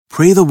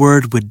Pray the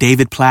Word with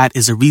David Platt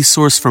is a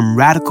resource from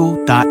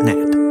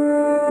radical.net.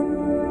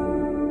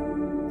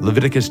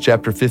 Leviticus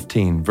chapter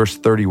 15, verse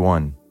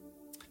 31.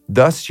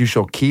 Thus you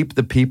shall keep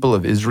the people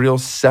of Israel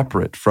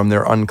separate from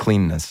their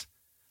uncleanness,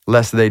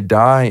 lest they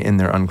die in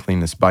their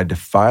uncleanness by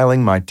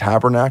defiling my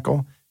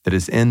tabernacle that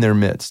is in their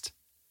midst.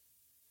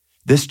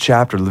 This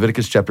chapter,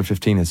 Leviticus chapter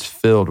 15, is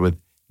filled with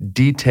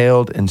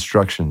detailed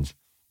instructions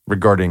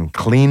regarding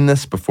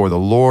cleanness before the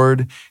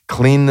Lord,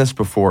 cleanness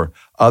before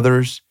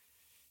others.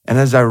 And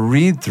as I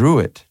read through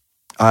it,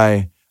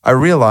 I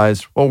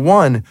realize, well,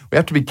 one, we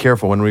have to be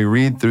careful when we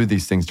read through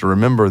these things to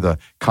remember the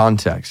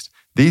context.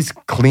 These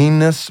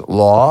cleanness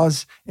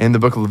laws in the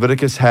book of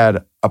Leviticus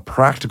had a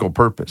practical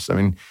purpose. I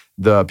mean,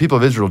 the people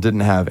of Israel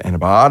didn't have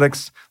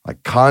antibiotics,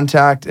 like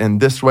contact in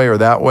this way or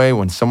that way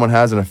when someone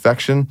has an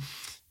infection.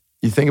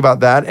 You think about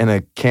that in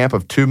a camp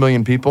of 2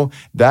 million people,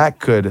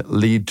 that could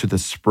lead to the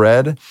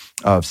spread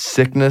of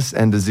sickness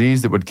and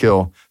disease that would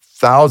kill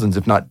thousands,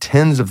 if not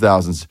tens of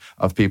thousands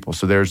of people.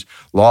 So there's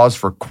laws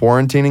for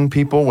quarantining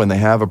people when they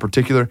have a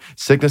particular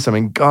sickness. I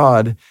mean,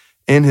 God,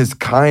 in his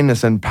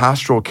kindness and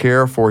pastoral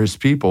care for his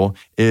people,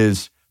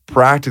 is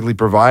practically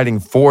providing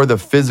for the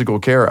physical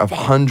care of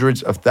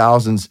hundreds of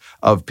thousands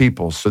of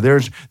people. So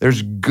there's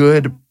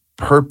good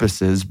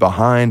purposes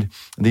behind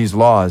these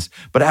laws.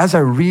 But as I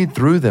read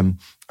through them,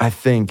 I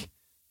think,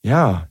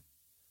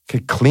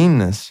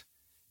 cleanness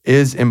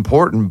is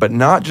important, but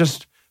not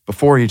just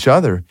before each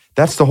other.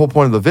 That's the whole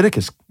point of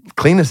Leviticus.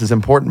 Cleanness is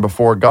important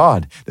before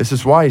God. This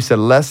is why he said,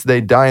 lest they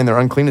die in their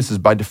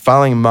uncleannesses by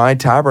defiling my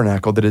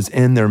tabernacle that is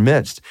in their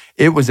midst.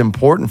 It was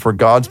important for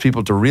God's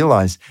people to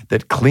realize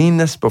that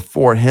cleanness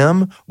before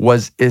him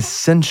was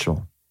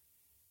essential.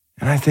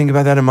 And I think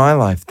about that in my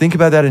life. Think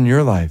about that in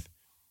your life.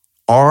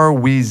 Are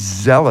we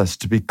zealous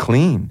to be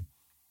clean,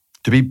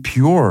 to be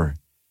pure,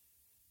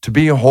 to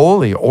be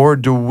holy, or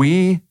do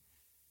we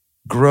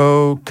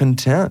grow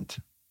content,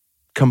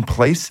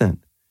 complacent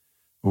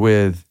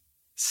with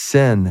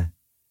sin,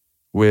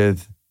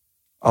 with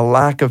a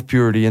lack of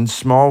purity in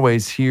small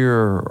ways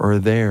here or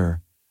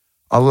there,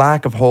 a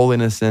lack of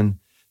holiness in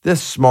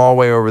this small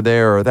way over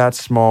there or that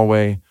small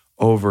way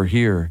over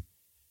here,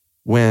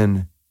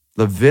 when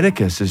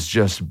Leviticus is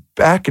just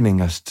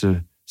beckoning us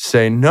to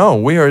say, no,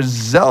 we are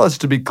zealous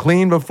to be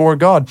clean before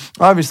God.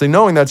 Obviously,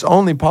 knowing that's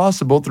only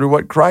possible through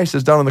what Christ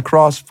has done on the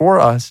cross for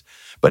us.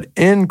 But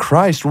in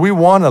Christ, we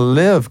want to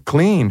live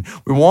clean.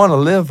 We want to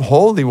live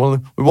holy. We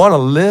want to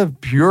live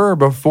pure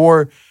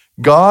before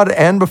God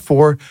and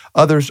before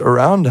others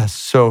around us.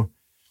 So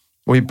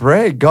we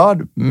pray,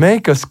 God,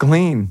 make us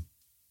clean.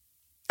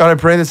 God, I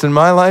pray this in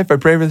my life. I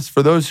pray this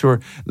for those who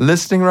are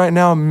listening right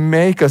now.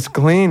 Make us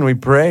clean, we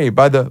pray,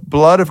 by the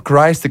blood of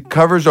Christ that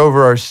covers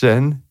over our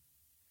sin.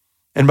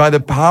 And by the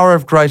power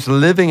of Christ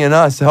living in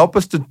us, help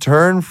us to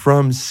turn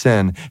from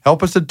sin.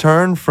 Help us to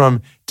turn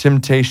from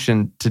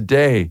temptation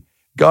today.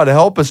 God,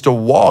 help us to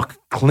walk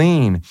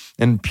clean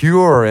and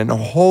pure and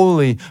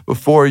holy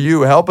before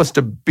you. Help us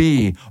to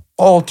be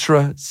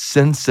ultra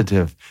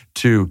sensitive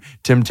to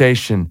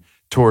temptation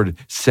toward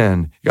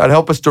sin. God,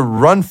 help us to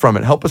run from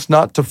it. Help us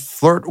not to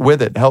flirt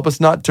with it. Help us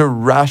not to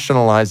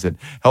rationalize it.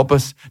 Help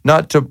us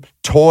not to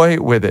toy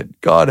with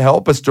it. God,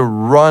 help us to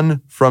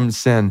run from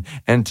sin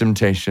and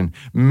temptation.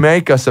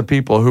 Make us a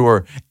people who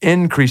are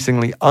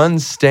increasingly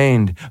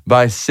unstained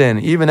by sin,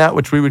 even that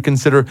which we would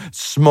consider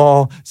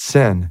small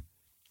sin.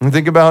 And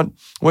think about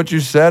what you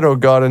said, oh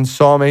God, in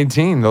Psalm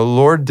 18. The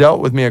Lord dealt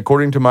with me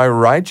according to my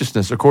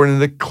righteousness, according to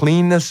the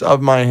cleanness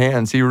of my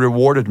hands. He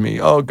rewarded me.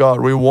 Oh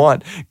God, we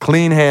want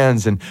clean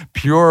hands and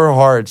pure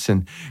hearts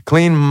and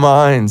clean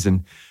minds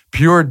and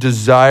pure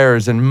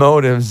desires and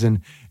motives and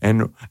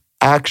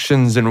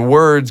actions and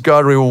words.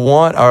 God, we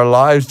want our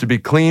lives to be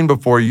clean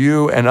before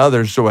you and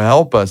others. So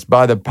help us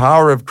by the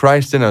power of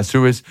Christ in us,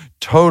 who is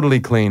totally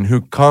clean, who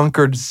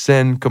conquered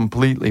sin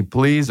completely.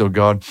 Please, oh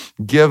God,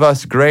 give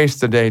us grace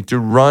today to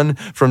run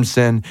from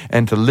sin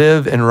and to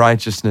live in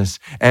righteousness.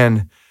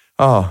 And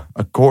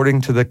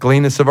according to the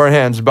cleanness of our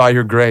hands, by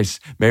your grace,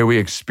 may we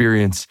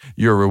experience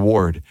your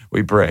reward,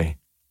 we pray.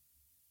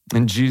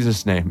 In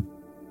Jesus' name,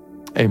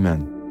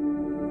 amen.